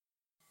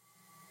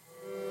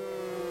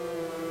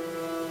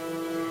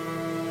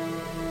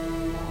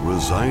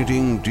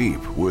Residing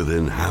deep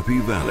within Happy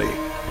Valley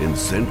in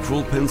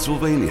central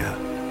Pennsylvania,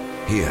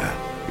 here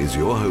is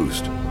your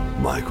host,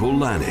 Michael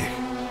Lannick.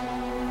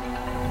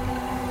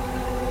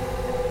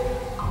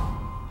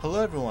 Hello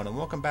everyone, and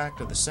welcome back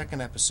to the second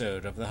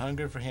episode of the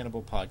Hunger for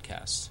Hannibal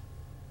podcast.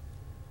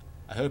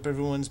 I hope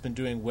everyone's been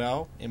doing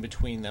well in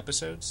between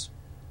episodes.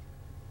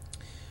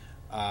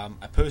 I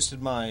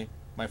posted my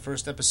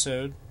first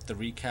episode, the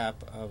recap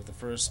of the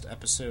first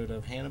episode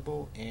of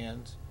Hannibal,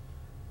 and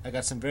I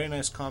got some very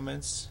nice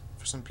comments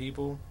for some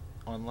people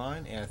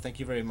online, and thank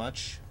you very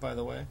much, by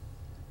the way.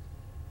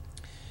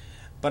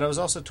 But I was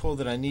also told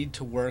that I need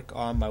to work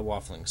on my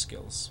waffling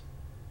skills.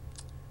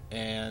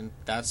 And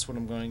that's what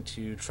I'm going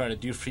to try to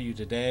do for you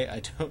today.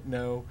 I don't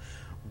know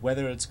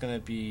whether it's going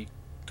to be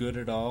good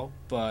at all,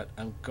 but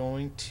I'm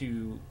going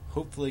to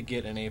hopefully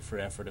get an A for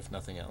effort, if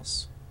nothing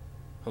else.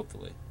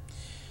 Hopefully.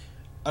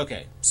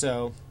 Okay,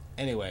 so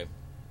anyway,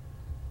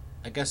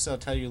 I guess I'll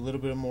tell you a little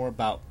bit more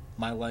about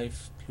my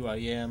life, who I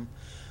am,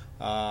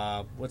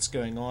 what's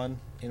going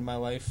on in my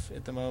life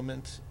at the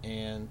moment,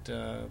 and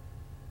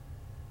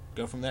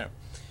go from there.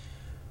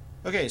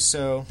 Okay,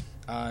 so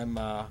I'm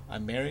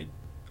married.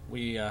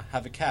 We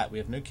have a cat. We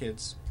have no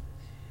kids,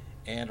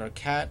 and our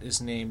cat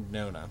is named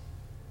Nona.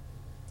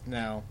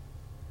 Now,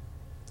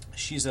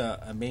 she's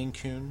a Maine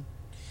Coon,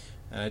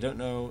 and I don't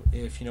know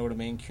if you know what a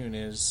Maine Coon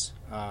is.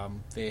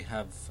 They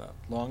have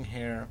long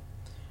hair.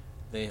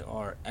 They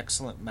are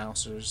excellent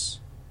mousers.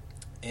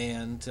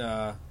 And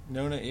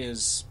Nona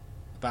is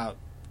about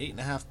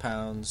 8.5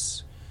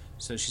 pounds,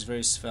 so she's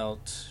very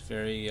svelte,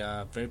 very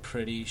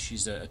pretty.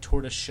 She's a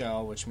tortoise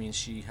shell, which means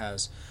she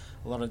has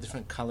a lot of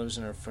different colors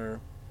in her fur.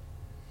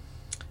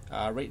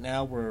 Right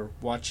now we're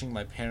watching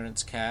my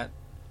parents' cat.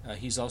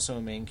 He's also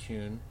a Maine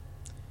Coon,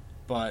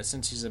 but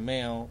since he's a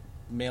male,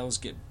 males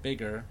get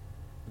bigger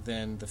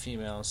than the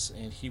females,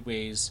 and he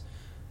weighs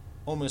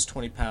almost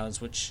 20 pounds,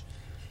 which,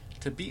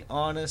 to be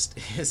honest,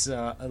 is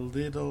a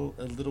little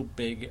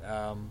big.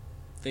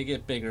 They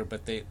get bigger,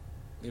 but they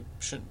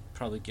shouldn't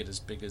probably get as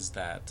big as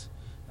that.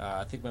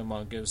 I think my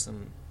mom gives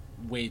them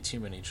way too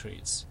many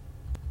treats.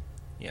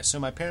 Yeah, so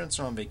my parents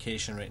are on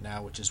vacation right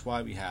now, which is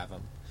why we have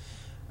them.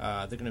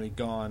 They're going to be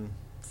gone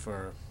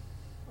for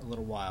a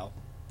little while.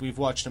 We've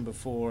watched them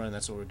before, and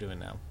that's what we're doing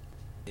now.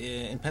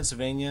 In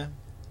Pennsylvania,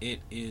 it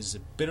is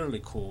bitterly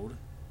cold.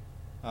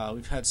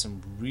 We've had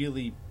some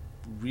really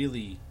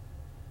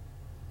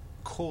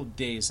cold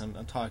days.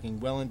 I'm talking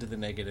well into the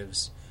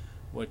negatives,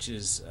 which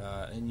is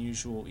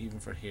unusual even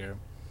for here,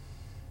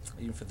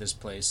 even for this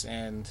place.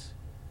 And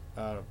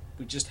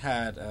we just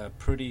had a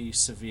pretty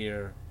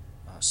severe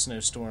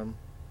snowstorm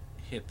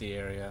hit the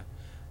area,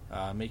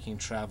 making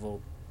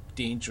travel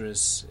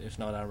dangerous, if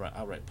not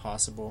outright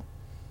possible.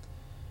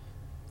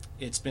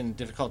 It's been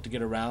difficult to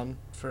get around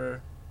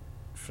for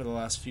the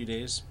last few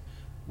days,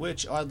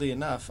 which, oddly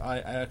enough, I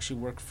actually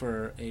work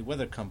for a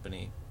weather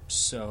company,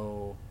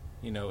 so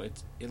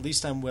at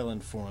least I'm well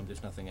informed,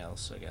 if nothing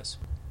else, I guess.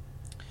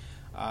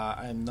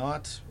 I'm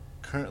not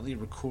currently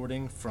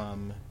recording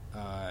from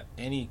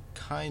any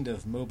kind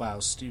of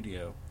mobile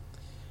studio,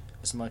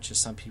 as much as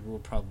some people will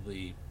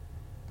probably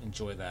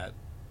enjoy that,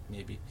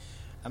 maybe.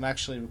 I'm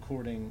actually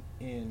recording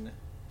in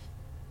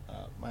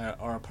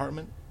our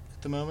apartment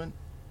at the moment.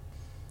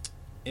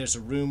 There's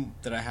a room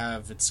that I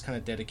have that's kind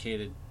of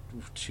dedicated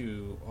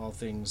to all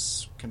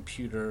things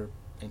computer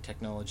and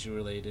technology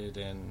related,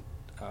 and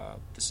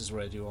this is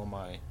where I do all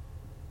my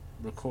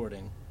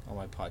recording, all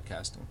my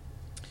podcasting,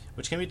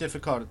 which can be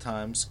difficult at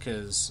times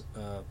because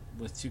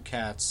with two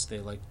cats, they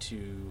like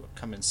to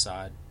come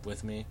inside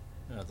with me.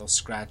 They'll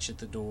scratch at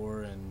the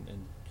door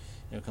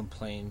and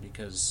complain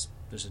because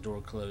there's a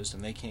door closed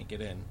and they can't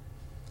get in.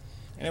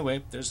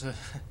 Anyway, there's a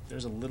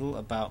little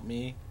about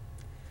me.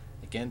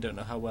 Again, don't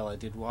know how well I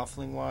did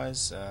waffling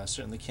wise.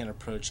 Certainly can't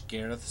approach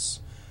Gareth's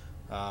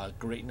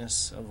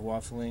greatness of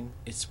waffling.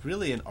 It's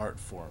really an art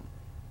form.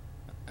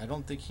 I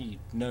don't think he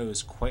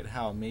knows quite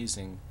how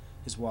amazing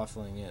his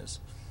waffling is.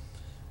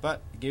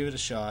 But I gave it a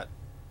shot,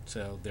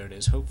 so there it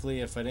is. Hopefully,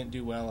 if I didn't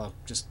do well, I'll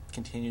just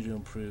continue to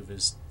improve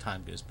as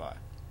time goes by.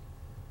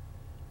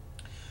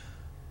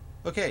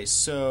 Okay,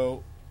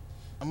 so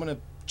I'm going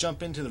to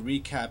jump into the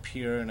recap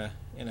here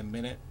in a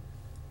minute,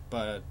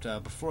 but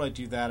before I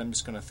do that, I'm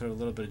just going to throw a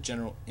little bit of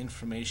general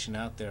information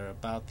out there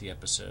about the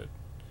episode.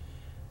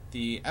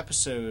 The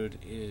episode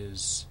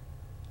is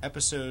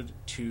episode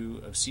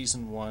 2 of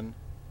season 1,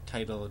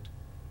 titled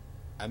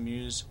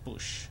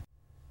Amuse-Bouche.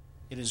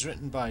 It is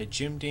written by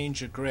Jim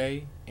Danger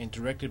Gray and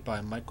directed by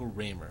Michael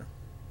Raymer.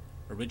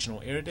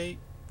 Original air date,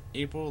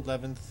 April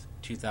 11th,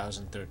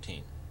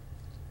 2013.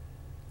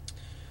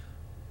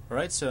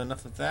 Alright, so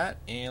enough of that,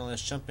 and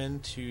let's jump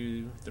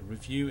into the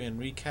review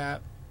and recap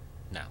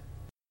now.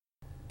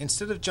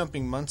 Instead of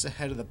jumping months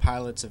ahead of the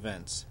pilot's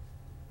events,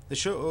 the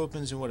show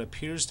opens in what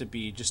appears to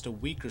be just a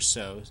week or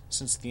so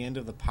since the end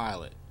of the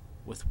pilot,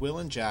 with Will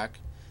and Jack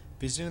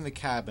visiting the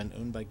cabin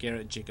owned by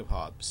Garrett Jacob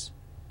Hobbs.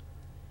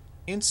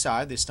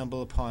 Inside, they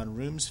stumble upon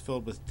rooms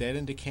filled with dead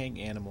and decaying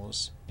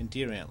animals and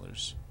deer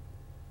antlers.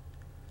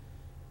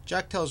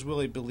 Jack tells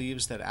Will he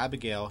believes that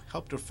Abigail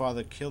helped her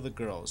father kill the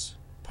girls,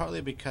 partly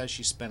because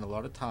she spent a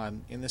lot of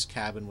time in this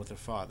cabin with her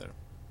father.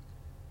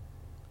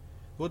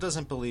 Will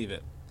doesn't believe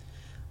it,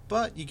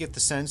 but you get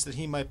the sense that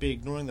he might be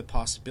ignoring the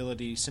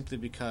possibility simply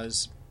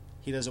because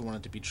he doesn't want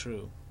it to be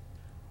true.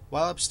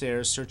 While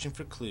upstairs searching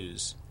for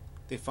clues,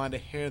 they find a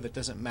hair that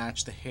doesn't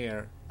match the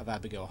hair of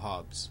Abigail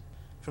Hobbs.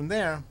 From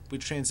there, we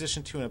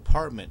transition to an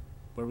apartment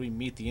where we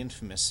meet the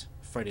infamous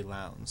Freddie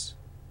Lowndes.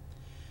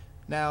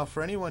 Now,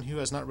 for anyone who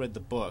has not read the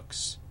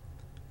books,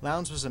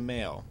 Lowndes was a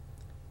male,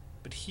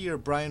 but here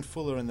Brian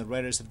Fuller and the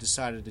writers have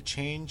decided to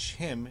change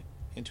him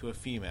into a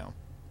female.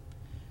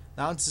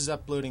 Lowndes is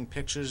uploading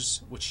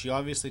pictures which she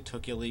obviously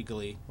took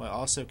illegally while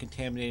also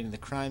contaminating the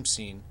crime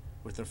scene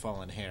with her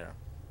fallen hair.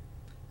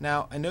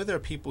 Now, I know there are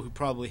people who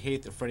probably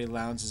hate that Freddie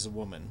Lowndes is a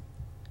woman,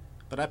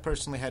 but I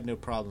personally had no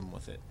problem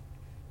with it.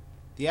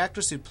 The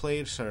actress who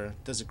plays her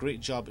does a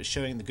great job at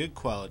showing the good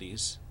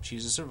qualities,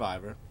 she's a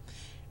survivor,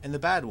 and the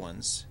bad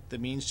ones, the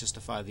means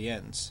justify the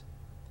ends.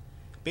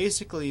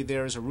 Basically,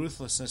 there is a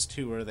ruthlessness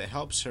to her that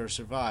helps her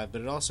survive,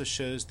 but it also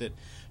shows that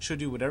she'll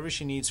do whatever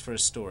she needs for a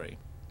story.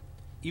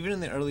 Even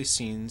in the early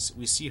scenes,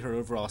 we see her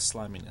overall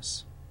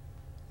sliminess.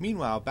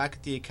 Meanwhile, back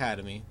at the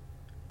academy,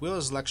 Will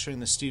is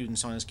lecturing the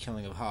students on his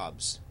killing of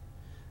Hobbs.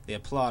 They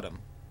applaud him,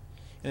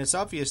 and it's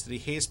obvious that he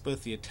hates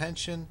both the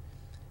attention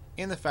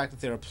and the fact that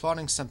they are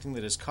applauding something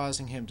that is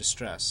causing him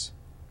distress.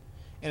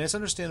 And it's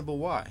understandable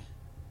why.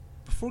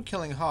 Before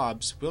killing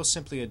Hobbs, Will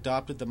simply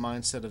adopted the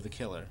mindset of the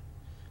killer,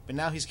 but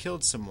now he's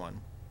killed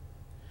someone.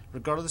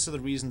 Regardless of the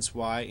reasons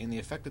why, and the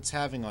effect it's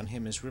having on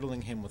him is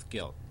riddling him with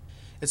guilt.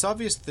 It's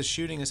obvious that the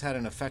shooting has had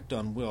an effect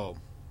on Will,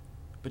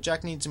 but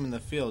Jack needs him in the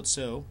field,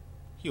 so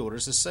he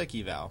orders a psych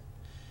eval,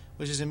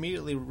 which is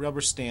immediately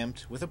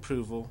rubber-stamped with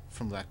approval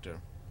from Lecter.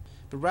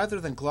 But rather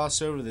than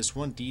gloss over this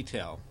one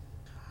detail,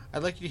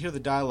 I'd like you to hear the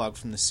dialogue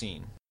from the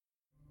scene.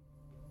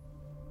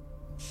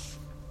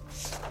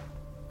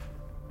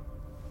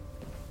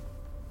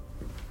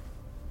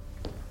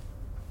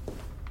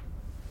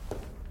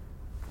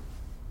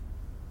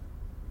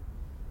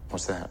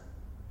 What's that?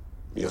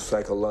 Your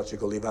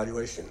psychological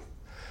evaluation.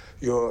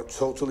 You're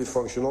totally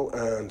functional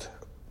and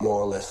more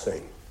or less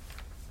sane.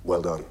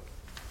 Well done.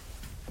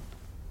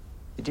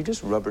 Did you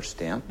just rubber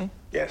stamp me?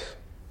 Yes.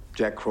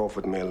 Jack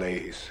Crawford may lay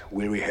his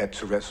weary head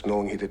to rest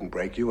knowing he didn't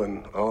break you,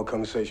 and our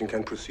conversation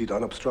can proceed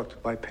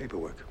unobstructed by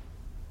paperwork.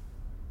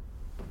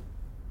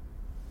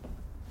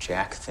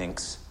 Jack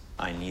thinks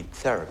I need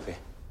therapy.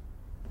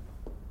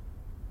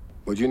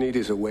 What you need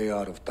is a way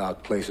out of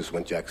dark places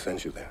when Jack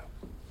sends you there.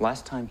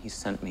 Last time he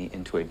sent me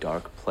into a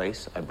dark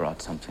place, I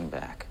brought something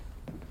back.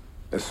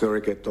 A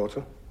surrogate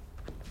daughter?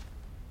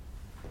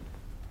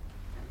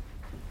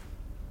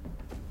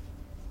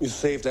 You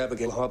saved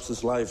Abigail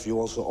Hobbs' life. You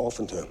also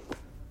orphaned her.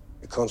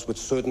 It comes with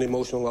certain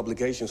emotional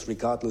obligations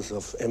regardless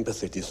of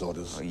empathy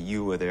disorders. Oh,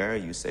 you were there.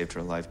 You saved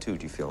her life, too.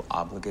 Do you feel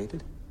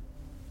obligated?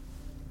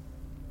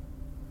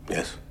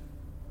 Yes.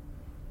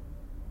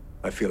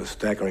 I feel a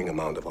staggering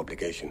amount of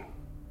obligation.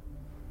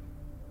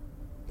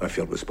 I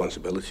feel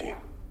responsibility.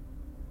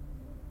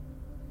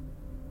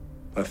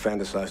 I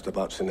fantasized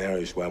about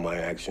scenarios where my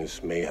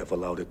actions may have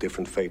allowed a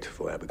different fate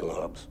for Abigail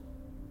Hobbs.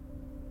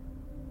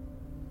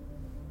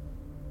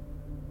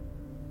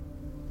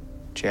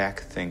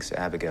 Jack thinks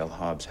Abigail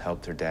Hobbs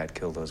helped her dad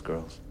kill those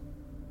girls.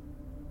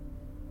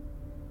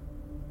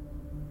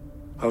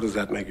 How does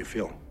that make you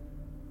feel?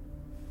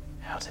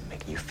 How does it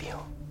make you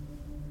feel?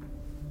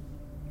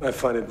 I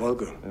find it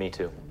vulgar. Me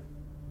too.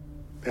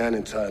 And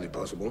entirely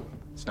possible.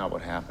 It's not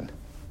what happened.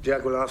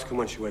 Jack will ask her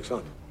when she wakes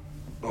up.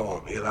 Oh,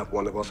 he'll have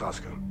one of us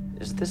ask her.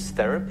 Is this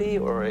therapy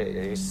or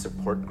a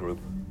support group?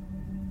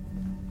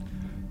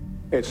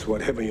 It's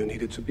whatever you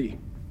need it to be.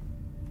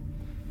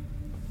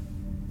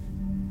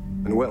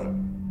 And well,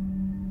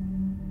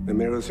 the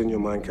mirrors in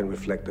your mind can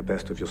reflect the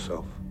best of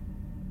yourself,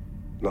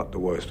 not the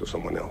worst of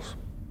someone else.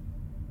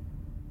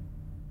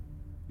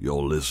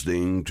 You're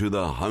listening to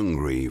the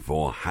Hungry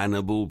for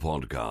Hannibal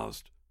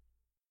podcast.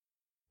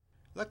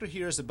 Lecter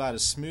here is about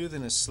as smooth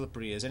and as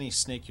slippery as any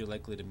snake you're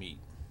likely to meet.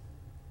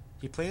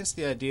 He plants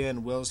the idea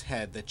in Will's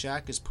head that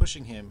Jack is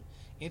pushing him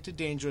into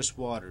dangerous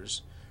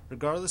waters,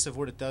 regardless of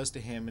what it does to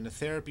him, and a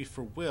therapy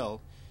for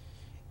Will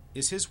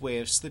is his way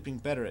of sleeping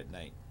better at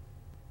night.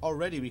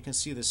 Already we can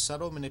see the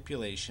subtle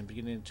manipulation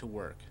beginning to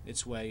work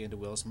its way into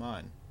Will's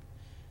mind.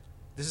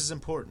 This is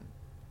important.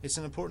 It's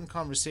an important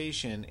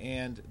conversation,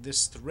 and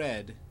this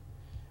thread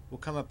will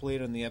come up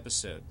later in the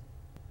episode.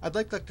 I'd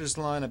like Lecter's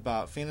line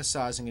about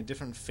fantasizing a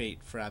different fate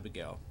for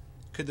Abigail.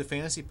 Could the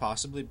fantasy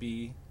possibly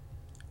be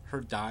her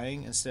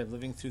dying instead of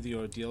living through the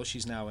ordeal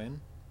she's now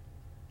in?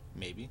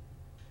 Maybe.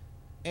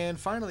 And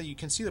finally, you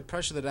can see the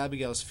pressure that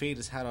Abigail's fate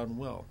has had on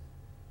Will.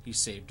 He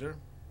saved her,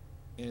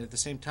 and at the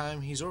same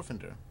time, he's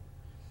orphaned her.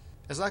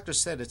 As Lecter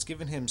said, it's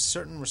given him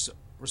certain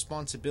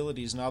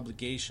responsibilities and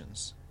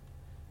obligations.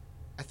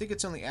 I think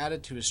it's only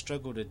added to his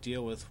struggle to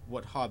deal with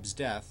what Hobbs'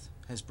 death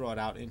has brought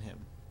out in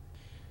him.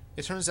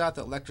 It turns out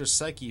that Lecter's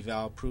psych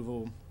eval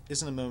approval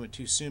isn't a moment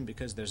too soon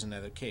because there's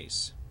another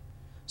case.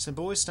 some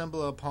boys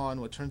stumble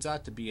upon what turns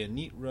out to be a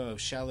neat row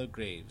of shallow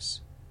graves,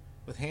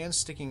 with hands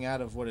sticking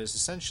out of what is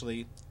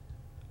essentially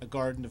a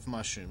garden of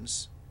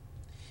mushrooms.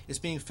 It's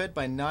being fed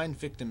by 9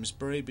 victims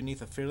buried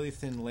beneath a fairly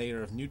thin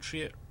layer of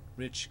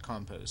nutrient-rich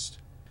compost.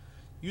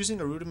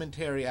 Using a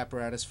rudimentary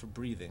apparatus for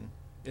breathing,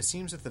 it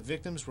seems that the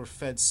victims were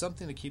fed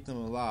something to keep them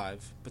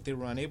alive, but they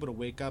were unable to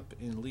wake up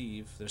and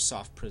leave their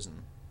soft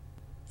prison.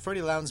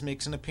 Freddie Lowndes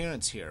makes an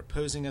appearance here,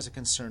 posing as a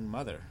concerned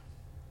mother.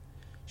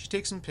 She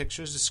takes some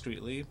pictures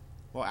discreetly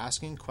while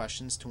asking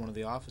questions to one of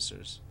the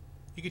officers.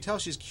 You can tell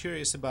she's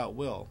curious about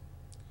Will,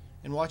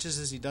 and watches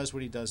as he does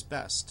what he does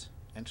best,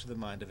 enter the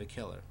mind of a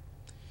killer.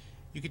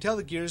 You can tell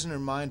the gears in her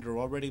mind are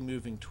already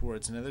moving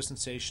towards another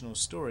sensational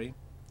story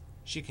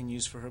she can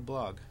use for her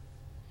blog.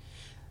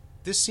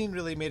 This scene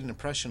really made an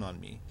impression on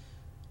me.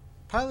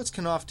 Pilots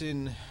can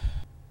often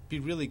be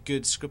really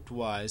good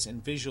script-wise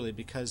and visually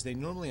because they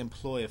normally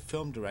employ a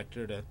film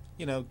director to,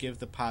 give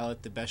the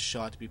pilot the best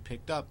shot to be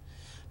picked up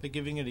by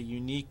giving it a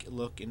unique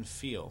look and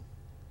feel.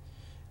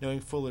 Knowing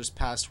Fuller's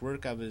past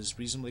work, I was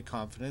reasonably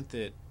confident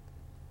that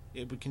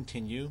it would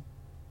continue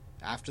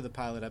after the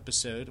pilot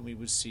episode and we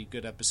would see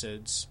good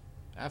episodes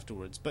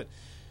afterwards. But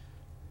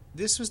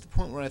this was the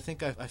point where I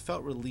think I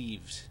felt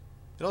relieved.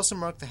 It also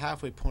marked the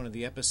halfway point of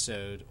the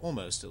episode,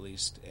 almost at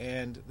least,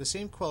 and the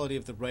same quality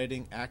of the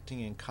writing,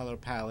 acting, and color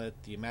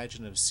palette, the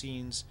imaginative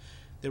scenes,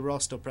 they were all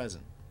still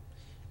present.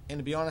 And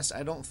to be honest,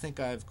 I don't think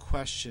I've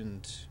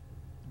questioned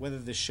whether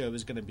this show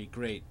is going to be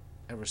great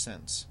ever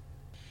since.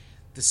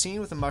 The scene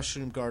with the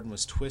mushroom garden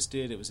was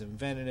twisted, it was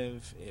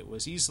inventive, it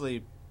was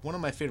easily one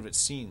of my favorite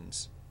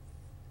scenes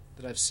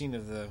that I've seen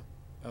of the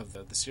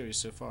series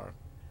so far.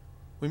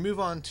 We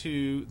move on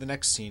to the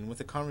next scene with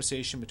a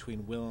conversation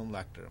between Will and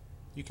Lecter.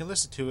 You can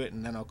listen to it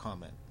and then I'll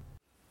comment.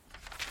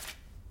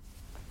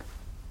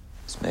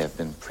 This may have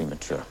been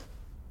premature.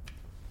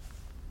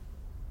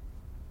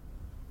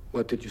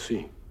 What did you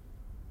see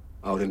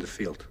out in the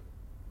field?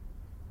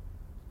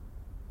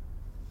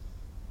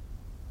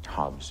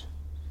 Hobbs.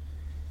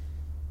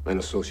 An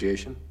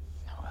association?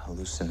 No, a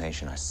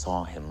hallucination. I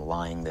saw him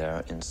lying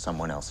there in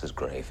someone else's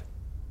grave.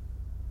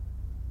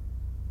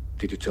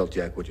 Did you tell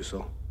Jack what you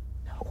saw?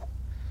 No.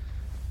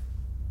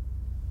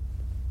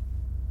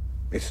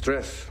 It's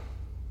stress.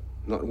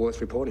 Not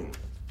worth reporting.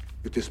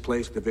 You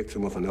displaced the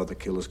victim of another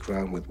killer's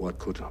crime with what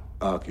could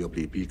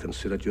arguably be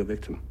considered your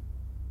victim.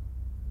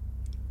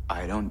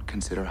 I don't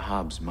consider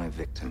Hobbs my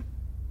victim.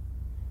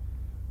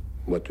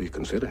 What do you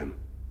consider him?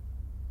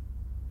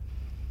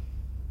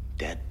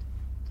 Dead.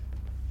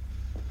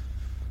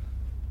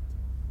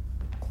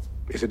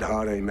 Is it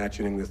harder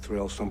imagining the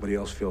thrill somebody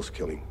else feels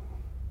killing,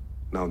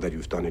 now that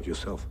you've done it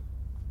yourself?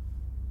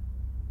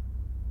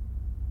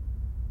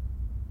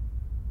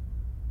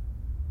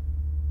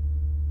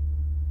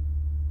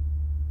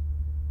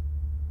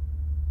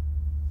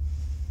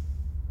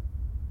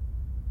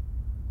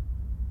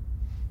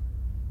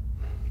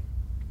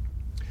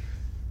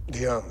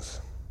 The arms.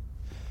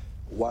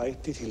 Why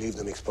did he leave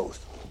them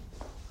exposed?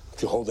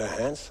 To hold their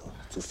hands?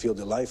 To feel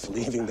the life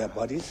leaving their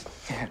bodies?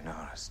 Yeah, no,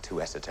 it's too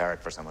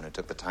esoteric for someone who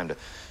took the time to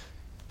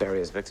bury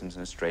his victims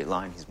in a straight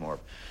line. He's more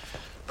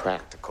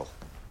practical.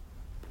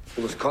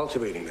 He was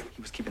cultivating them.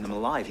 He was keeping them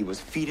alive. He was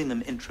feeding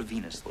them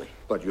intravenously.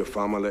 But your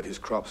farmer let his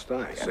crops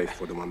die, save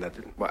for the one that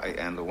didn't. Well,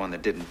 and the one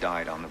that didn't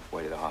died on the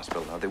way to the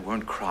hospital. No, they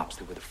weren't crops.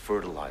 They were the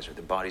fertilizer.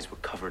 The bodies were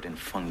covered in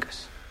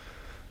fungus.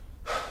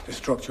 The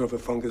structure of a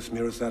fungus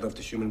mirrors that of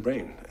the human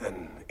brain,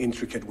 an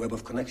intricate web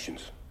of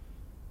connections.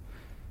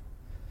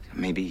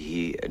 Maybe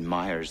he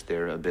admires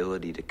their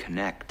ability to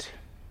connect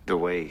the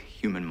way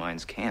human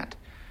minds can't.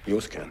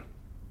 Yours can.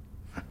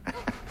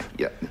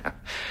 Yeah,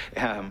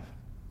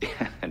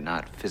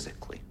 not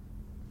physically.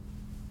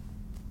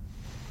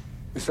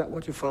 Is that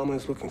what your farmer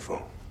is looking for?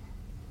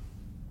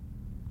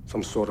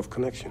 Some sort of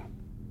connection?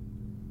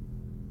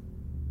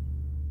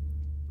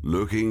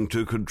 Looking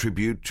to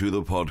contribute to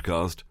the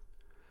podcast?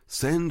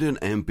 Send an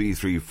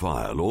MP3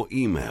 file or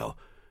email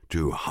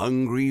to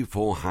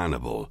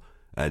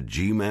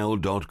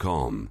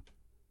hungryforhannibal@gmail.com.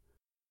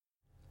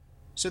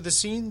 So the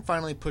scene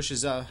finally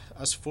pushes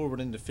us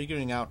forward into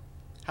figuring out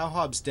how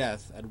Hobbs'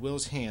 death at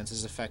Will's hands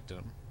has affected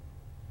him.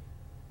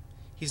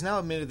 He's now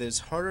admitted that it's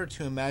harder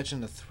to imagine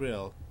the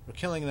thrill or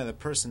killing another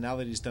person now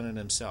that he's done it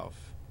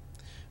himself.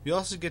 We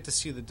also get to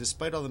see that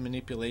despite all the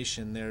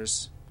manipulation,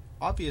 there's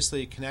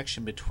obviously a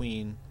connection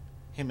between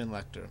him and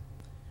Lecter.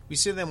 We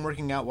see them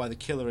working out why the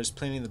killer is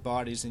planting the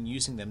bodies and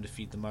using them to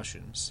feed the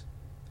mushrooms.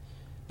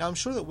 Now, I'm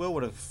sure that Will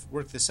would have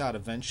worked this out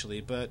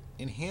eventually, but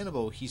in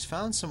Hannibal, he's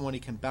found someone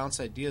he can bounce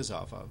ideas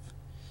off of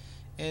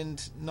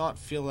and not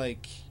feel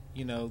like,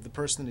 the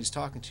person that he's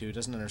talking to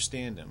doesn't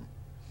understand him,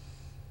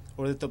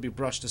 or that they'll be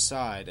brushed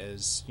aside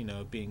as,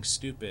 being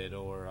stupid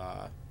or,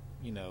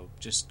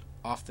 just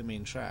off the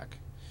main track.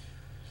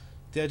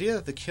 The idea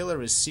that the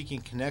killer is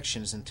seeking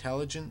connection is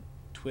intelligent,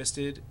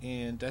 twisted,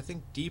 and I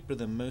think deeper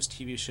than most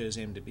TV shows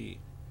aim to be.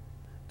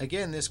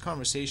 Again, this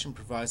conversation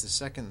provides a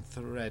second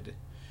thread,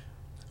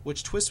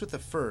 which twists with the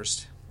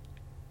first,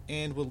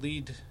 and will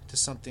lead to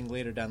something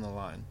later down the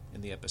line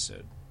in the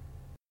episode.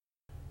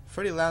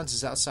 Freddy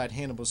lounges outside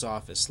Hannibal's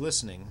office,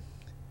 listening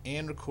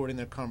and recording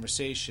their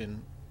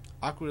conversation,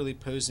 awkwardly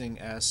posing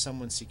as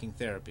someone seeking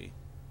therapy.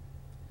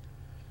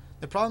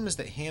 The problem is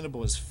that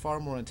Hannibal is far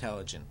more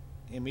intelligent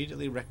and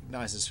immediately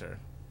recognizes her.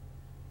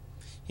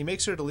 He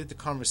makes her delete the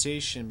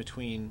conversation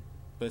between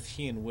both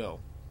he and Will.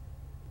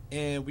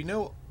 And we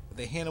know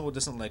that Hannibal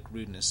doesn't like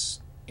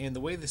rudeness, and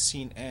the way the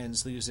scene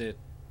ends leaves it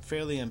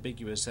fairly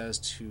ambiguous as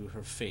to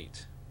her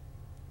fate.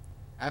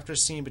 After a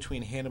scene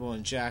between Hannibal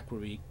and Jack where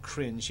we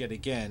cringe yet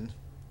again,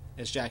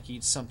 as Jack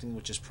eats something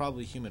which is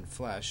probably human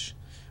flesh,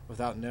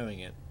 without knowing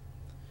it,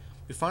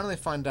 we finally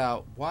find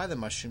out why the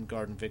mushroom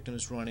garden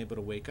victims were unable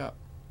to wake up.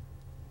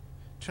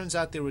 Turns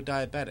out they were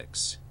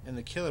diabetics, and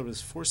the killer was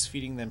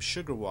force-feeding them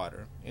sugar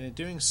water, and in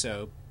doing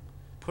so,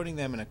 putting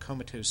them in a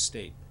comatose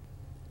state.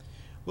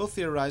 Will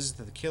theorizes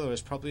that the killer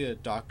is probably a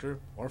doctor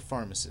or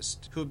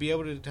pharmacist, who would be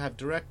able to have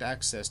direct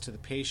access to the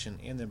patient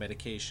and their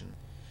medication.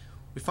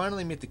 We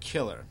finally meet the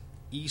killer,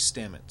 E.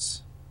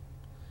 Stamets.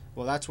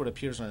 Well, that's what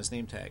appears on his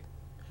name tag.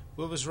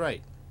 Will was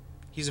right.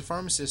 He's a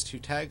pharmacist who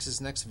tags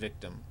his next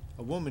victim,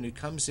 a woman who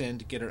comes in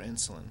to get her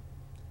insulin.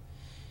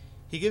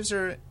 He gives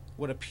her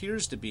what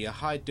appears to be a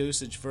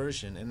high-dosage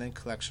version and then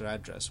collects her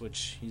address,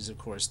 which he's, of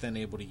course, then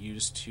able to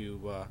use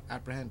to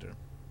apprehend her.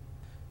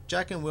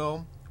 Jack and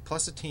Will,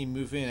 plus the team,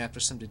 move in after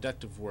some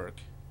deductive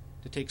work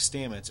to take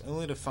Stamets,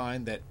 only to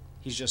find that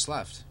he's just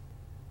left.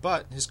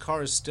 But his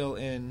car is still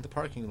in the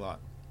parking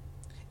lot.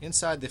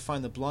 Inside, they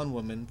find the blonde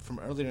woman from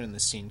earlier in the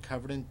scene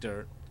covered in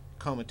dirt,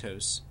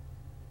 comatose,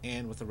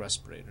 and with a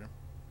respirator.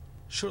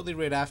 Shortly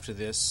right after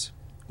this,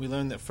 we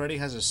learn that Freddy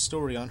has a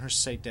story on her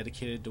site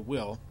dedicated to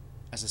Will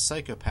as a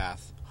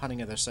psychopath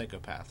hunting other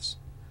psychopaths.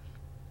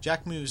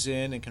 Jack moves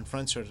in and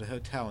confronts her at the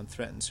hotel and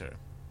threatens her.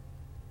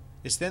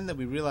 It's then that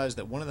we realize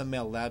that one of the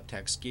male lab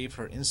techs gave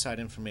her inside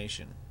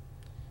information,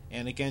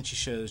 and again she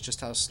shows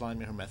just how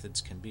slimy her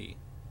methods can be.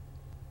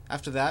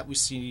 After that, we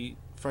see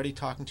Freddy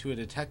talking to a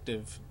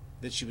detective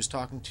that she was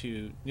talking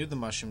to near the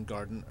mushroom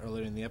garden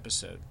earlier in the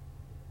episode.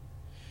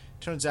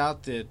 Turns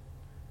out that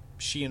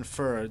she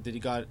inferred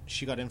that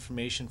she got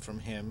information from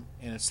him,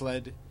 and it's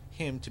led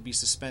him to be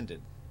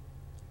suspended.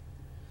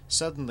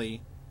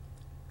 Suddenly,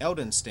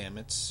 Eldon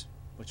Stamets,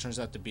 which turns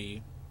out to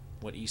be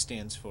what E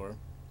stands for,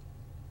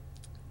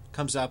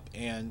 comes up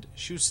and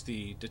shoots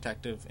the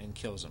detective and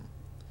kills him.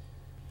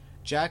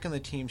 Jack and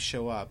the team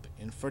show up,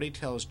 and Freddy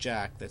tells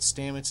Jack that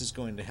Stamets is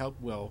going to help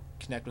Will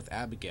connect with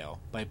Abigail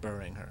by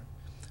burying her.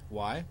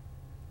 Why?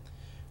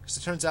 Because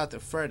it turns out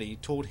that Freddy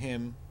told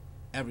him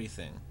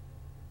everything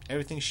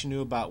she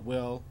knew about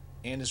Will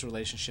and his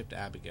relationship to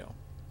Abigail.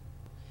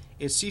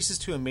 It ceases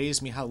to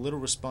amaze me how little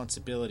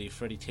responsibility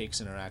Freddy takes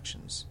in her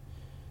actions.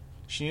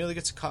 She nearly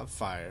gets a cop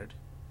fired,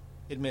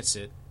 admits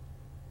that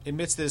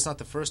it's not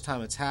the first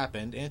time it's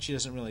happened, and she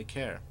doesn't really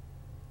care.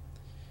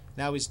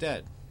 Now he's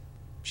dead.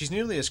 She's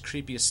nearly as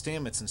creepy as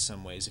Stamets in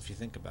some ways, if you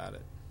think about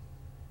it.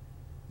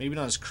 Maybe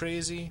not as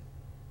crazy,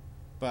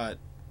 but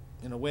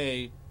in a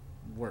way,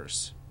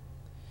 worse.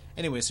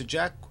 Anyway, so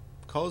Jack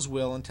calls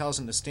Will and tells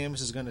him that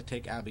Stamets is going to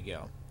take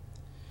Abigail.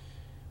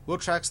 Will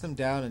tracks them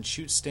down and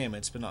shoots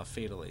Stamets, but not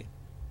fatally.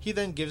 He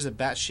then gives a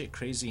batshit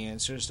crazy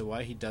answer as to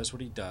why he does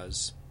what he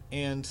does,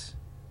 and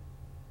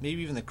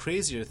maybe even the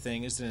crazier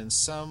thing is that in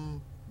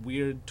some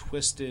weird,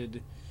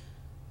 twisted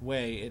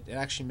way, it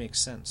actually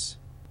makes sense.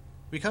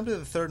 We come to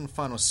the third and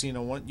final scene I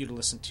want you to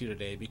listen to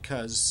today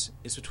because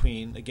it's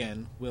between,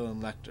 again, Will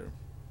and Lecter.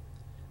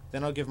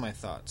 Then I'll give my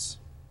thoughts.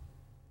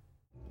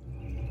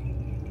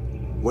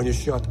 When you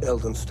shot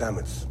Eldon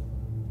Stamets,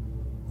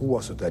 who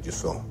was it that you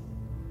saw?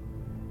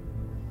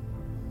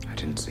 I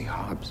didn't see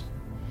Hobbs.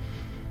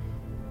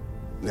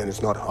 Then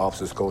it's not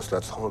Hobbs' ghost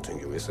that's haunting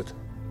you, is it?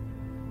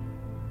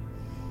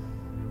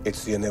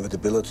 It's the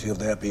inevitability of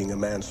there being a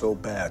man so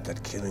bad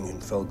that killing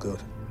him felt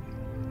good.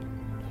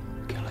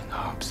 Killing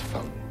Hobbs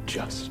felt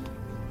just.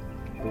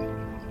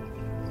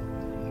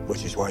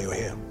 Which is why you're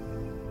here.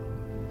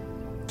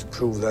 To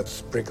prove that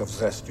sprig of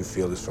zest you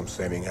feel is from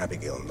saving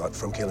Abigail, not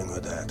from killing her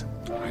dad.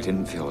 I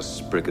didn't feel a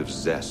sprig of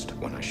zest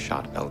when I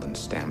shot Eldon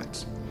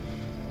Stamets.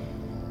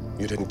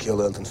 You didn't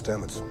kill Eldon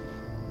Stamets.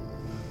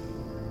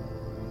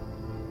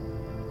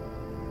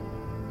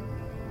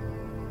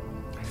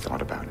 I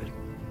thought about it.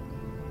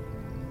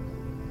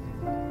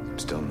 I'm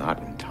still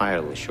not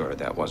entirely sure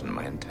that wasn't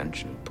my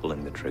intention,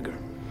 pulling the trigger.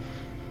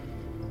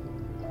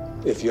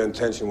 If your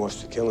intention was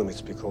to kill him,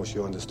 it's because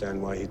you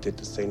understand why he did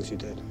the things he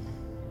did.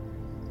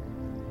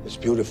 It's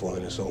beautiful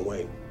in its own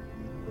way.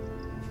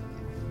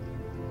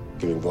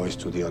 Giving voice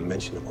to the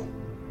unmentionable.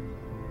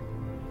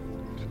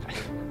 I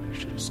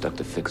should have stuck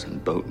to fixing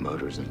boat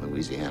motors in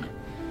Louisiana.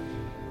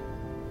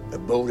 A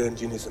boat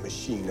engine is a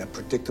machine, a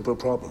predictable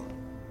problem.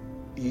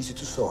 Easy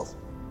to solve.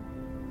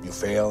 You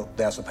fail,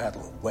 there's a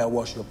paddle. Where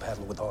was your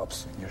paddle with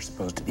Hobbs? You're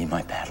supposed to be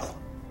my paddle.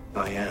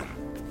 I am.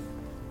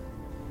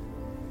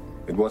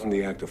 It wasn't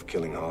the act of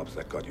killing Hobbs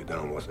that got you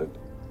down, was it?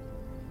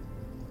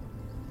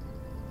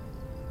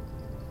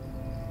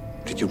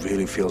 Did you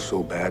really feel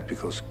so bad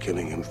because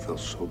killing him felt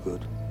so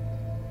good?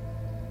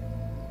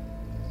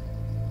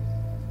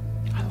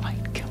 I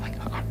liked killing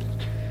Hobbs.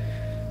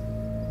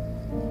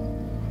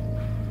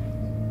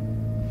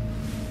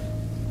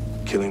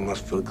 Killing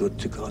must feel good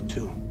to God,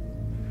 too.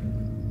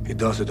 He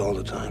does it all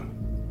the time.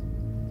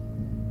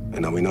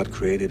 And are we not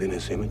created in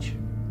his image?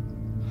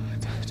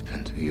 It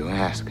depends who you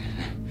ask.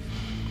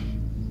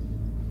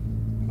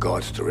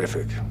 God's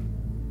terrific.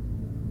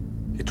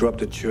 He dropped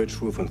the church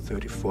roof on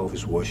 34 of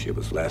his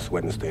worshippers last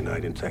Wednesday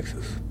night in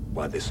Texas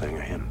while they sang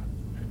a hymn.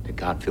 Did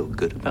God feel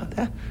good about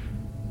that?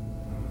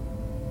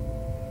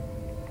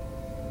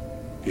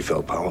 He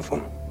felt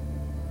powerful.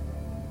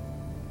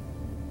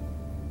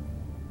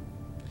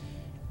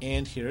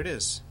 And here it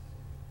is.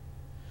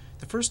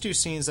 The first two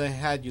scenes I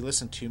had you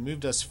listen to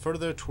moved us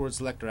further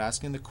towards Lecter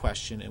asking the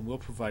question and Will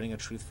providing a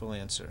truthful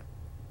answer.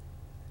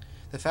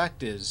 The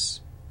fact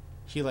is,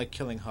 he liked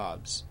killing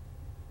Hobbs.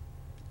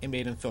 It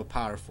made him feel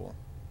powerful.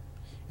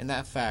 And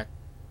that fact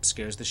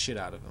scares the shit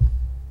out of him.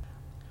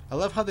 I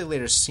love how they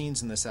later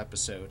scenes in this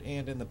episode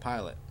and in the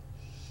pilot.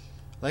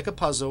 Like a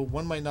puzzle,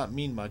 one might not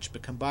mean much,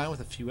 but combined with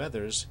a few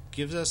others,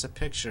 gives us a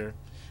picture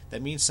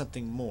that means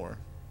something more,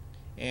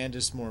 and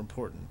is more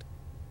important.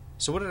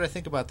 So what did I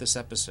think about this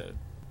episode?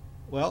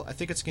 Well, I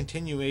think it's a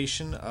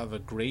continuation of a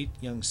great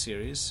young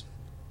series.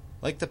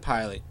 Like the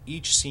pilot,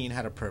 each scene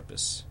had a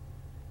purpose.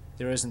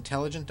 There is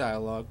intelligent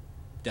dialogue,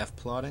 deft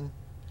plotting,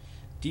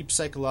 deep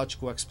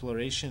psychological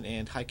exploration,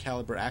 and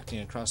high-caliber acting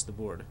across the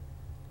board.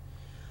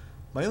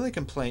 My only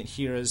complaint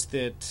here is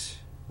that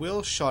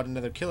Will shot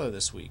another killer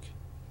this week.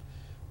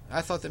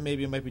 I thought that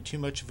maybe it might be too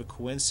much of a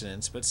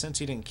coincidence, but since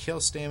he didn't kill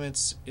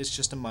Stamets, it's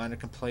just a minor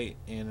complaint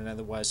in an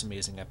otherwise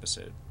amazing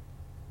episode.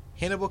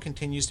 Hannibal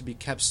continues to be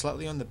kept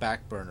slightly on the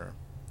back burner,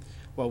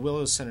 while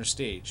Will is center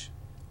stage,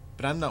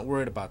 but I'm not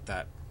worried about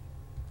that.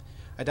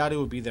 I doubt he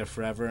will be there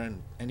forever,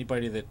 and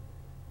anybody that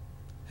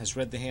has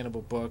read the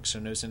Hannibal books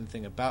or knows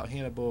anything about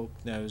Hannibal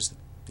knows,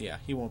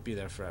 he won't be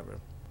there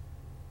forever.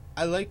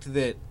 I liked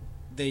that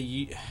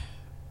they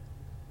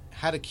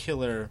had a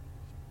killer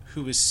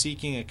who was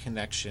seeking a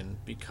connection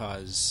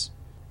because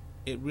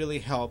it really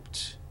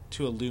helped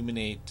to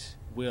illuminate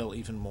Will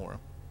even more.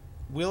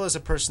 Will is a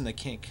person that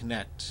can't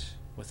connect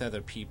with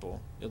other people,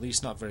 at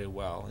least not very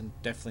well, and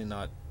definitely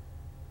not,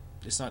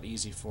 it's not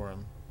easy for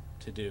him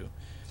to do.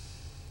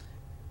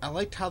 I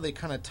liked how they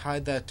kind of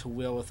tied that to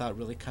Will without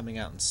really coming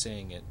out and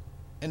saying it.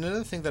 And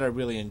another thing that I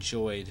really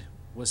enjoyed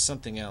was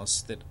something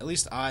else that at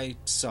least I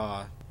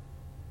saw.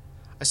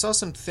 I saw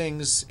some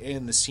things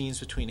in the scenes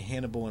between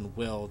Hannibal and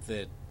Will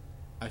that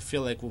I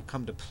feel like will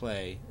come to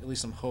play, at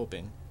least I'm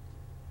hoping.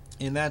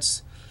 And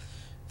that's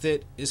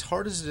that as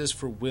hard as it is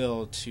for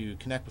Will to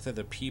connect with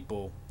other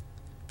people,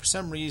 for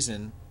some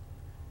reason,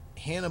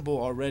 Hannibal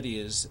already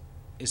is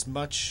as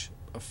much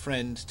a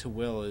friend to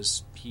Will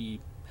as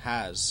he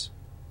has,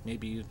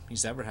 maybe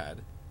he's ever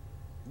had.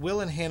 Will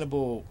and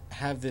Hannibal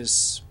have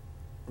this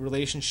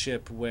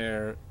relationship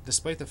where,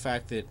 despite the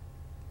fact that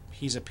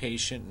he's a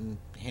patient and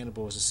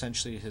Hannibal is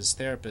essentially his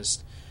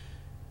therapist,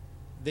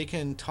 they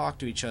can talk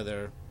to each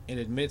other and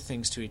admit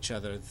things to each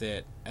other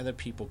that other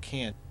people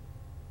can't.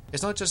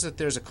 It's not just that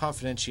there's a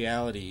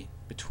confidentiality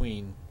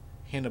between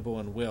Hannibal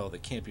and Will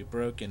that can't be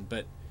broken,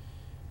 but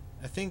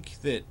I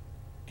think that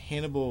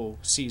Hannibal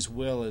sees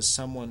Will as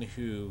someone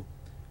who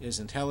is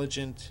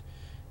intelligent,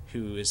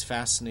 who is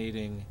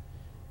fascinating,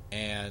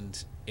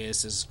 and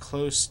is as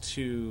close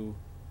to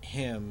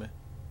him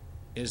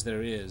as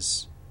there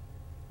is.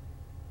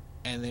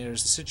 And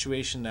there's a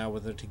situation now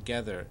where they're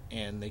together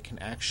and they can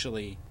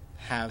actually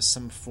have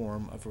some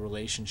form of a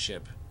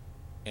relationship,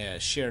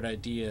 shared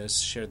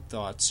ideas, shared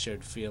thoughts,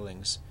 shared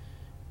feelings.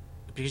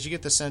 Because you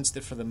get the sense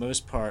that for the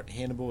most part,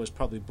 Hannibal is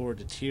probably bored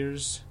to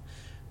tears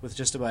with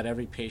just about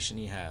every patient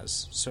he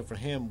has. So for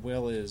him,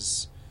 Will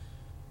is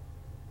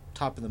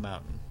top of the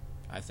mountain,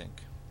 I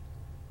think.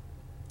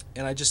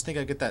 And I just think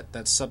I get that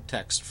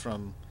subtext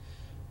from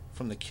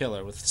the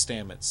killer with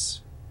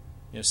Stamets.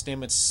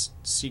 Stamets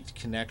seeked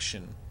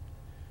connection,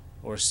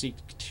 or seek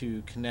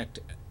to connect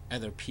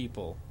other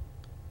people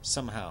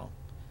somehow.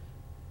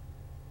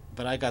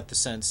 But I got the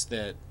sense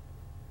that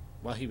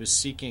while he was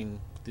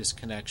seeking this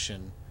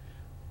connection,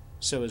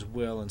 so is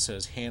Will and so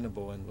is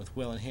Hannibal. And with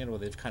Will and Hannibal,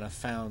 they've kind of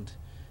found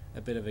a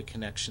bit of a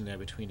connection there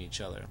between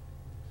each other.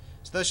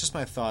 So that's just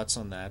my thoughts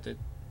on that.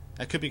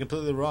 I could be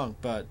completely wrong,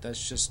 but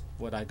that's just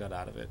what I got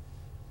out of it.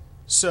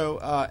 So,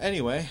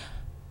 anyway,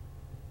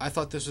 I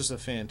thought this was a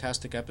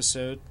fantastic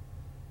episode,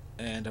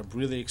 and I'm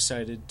really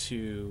excited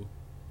to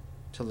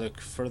look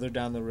further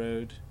down the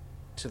road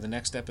to the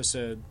next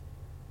episode,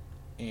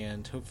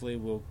 and hopefully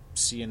we'll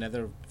see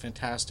another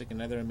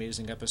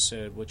amazing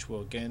episode, which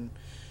will again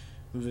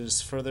move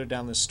us further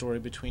down the story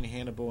between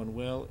Hannibal and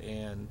Will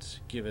and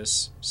give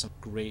us some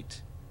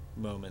great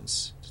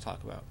moments to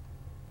talk about.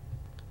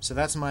 So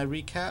that's my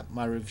recap,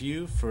 my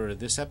review for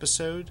this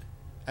episode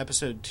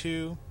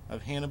 2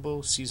 of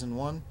Hannibal Season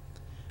 1,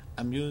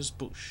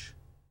 Amuse-Bouche.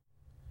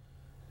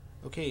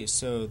 Okay,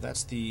 so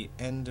that's the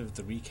end of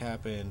the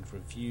recap and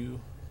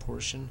review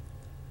portion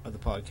of the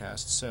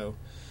podcast. So,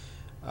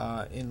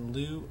 in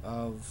lieu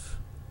of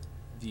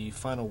the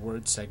final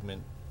word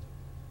segment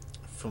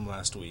from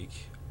last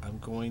week, I'm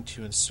going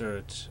to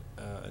insert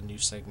a new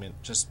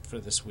segment just for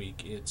this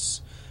week.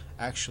 It's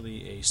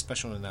actually a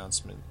special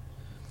announcement.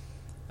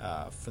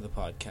 for the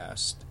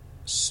podcast.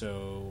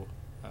 So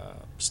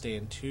stay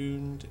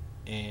tuned,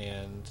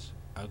 and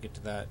I'll get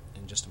to that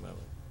in just a moment.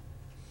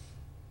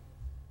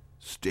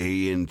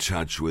 Stay in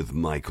touch with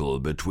Michael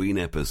between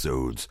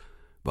episodes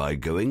by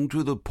going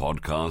to the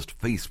podcast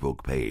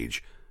Facebook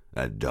page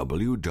at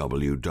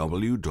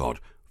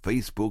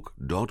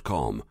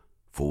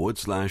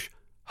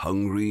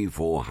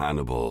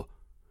www.facebook.com/Hungry4Hannibal,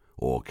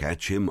 or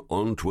catch him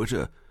on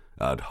Twitter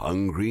at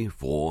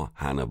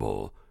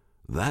Hungry4Hannibal.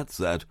 That's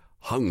at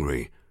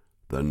Hungry,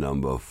 the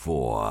number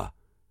 4,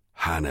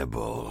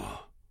 Hannibal.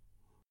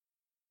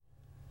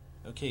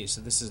 Okay, so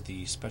this is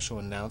the special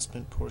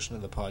announcement portion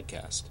of the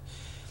podcast.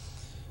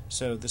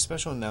 So the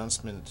special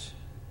announcement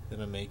that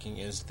I'm making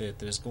is that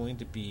there's going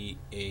to be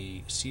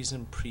a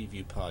season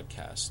preview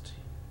podcast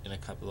in a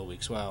couple of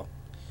weeks. Well,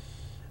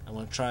 I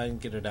want to try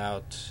and get it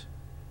out,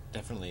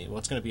 definitely. Well,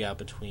 it's going to be out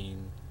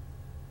between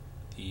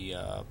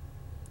the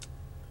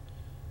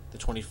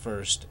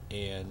 21st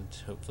and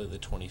hopefully the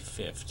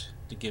 25th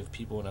to give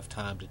people enough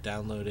time to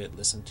download it,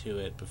 listen to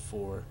it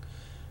before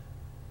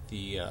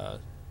the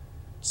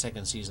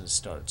second season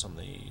starts on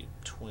the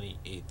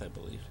 28th, I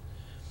believe.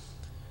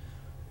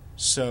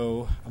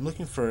 So I'm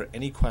looking for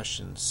any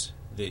questions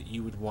that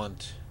you would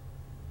want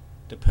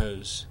to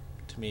pose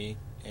to me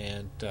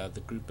and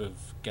the group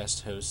of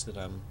guest hosts that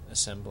I'm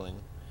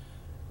assembling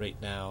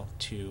right now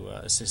to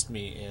assist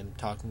me in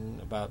talking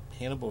about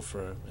Hannibal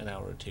for an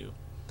hour or two.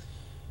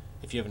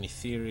 If you have any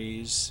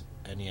theories,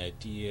 any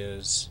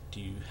ideas, do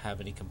you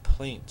have any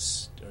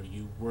complaints? Are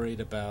you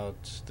worried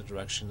about the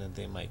direction that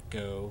they might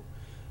go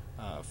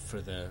for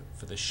the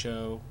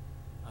show?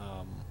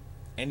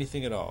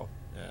 Anything at all.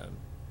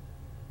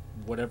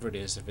 Whatever it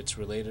is, if it's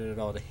related at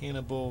all to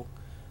Hannibal,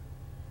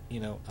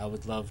 I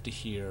would love to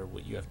hear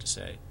what you have to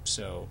say.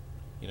 So,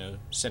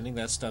 sending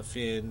that stuff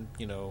in,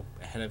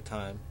 ahead of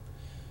time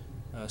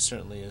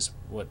certainly is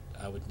what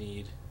I would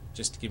need,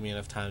 just to give me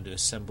enough time to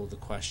assemble the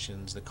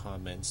questions, the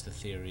comments, the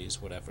theories,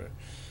 whatever,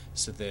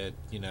 so that,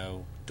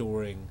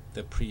 during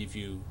the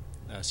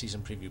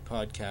season preview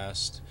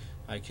podcast,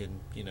 I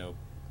can,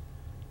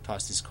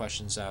 toss these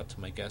questions out to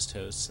my guest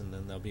hosts, and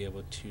then they'll be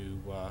able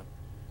to,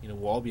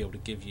 we'll all be able to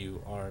give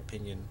you our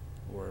opinion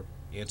or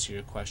answer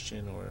your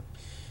question, or,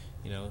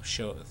 we'll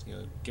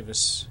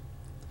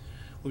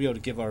be able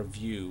to give our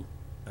view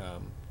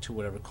to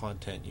whatever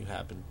content you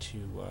happen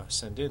to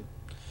send in.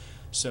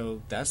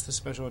 So that's the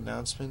special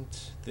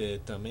announcement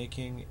that I'm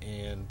making,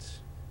 and,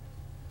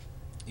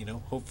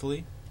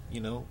 hopefully,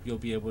 you'll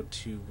be able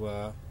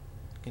to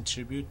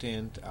contribute,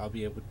 and I'll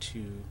be able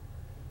to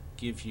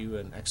give you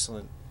an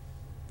excellent,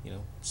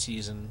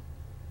 season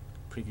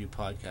preview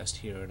podcast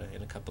here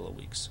in a couple of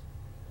weeks.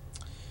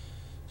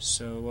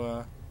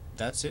 So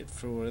that's it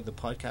for the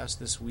podcast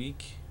this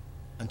week.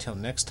 Until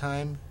next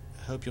time,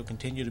 I hope you'll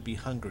continue to be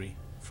hungry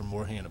for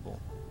more Hannibal.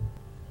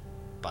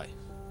 Bye.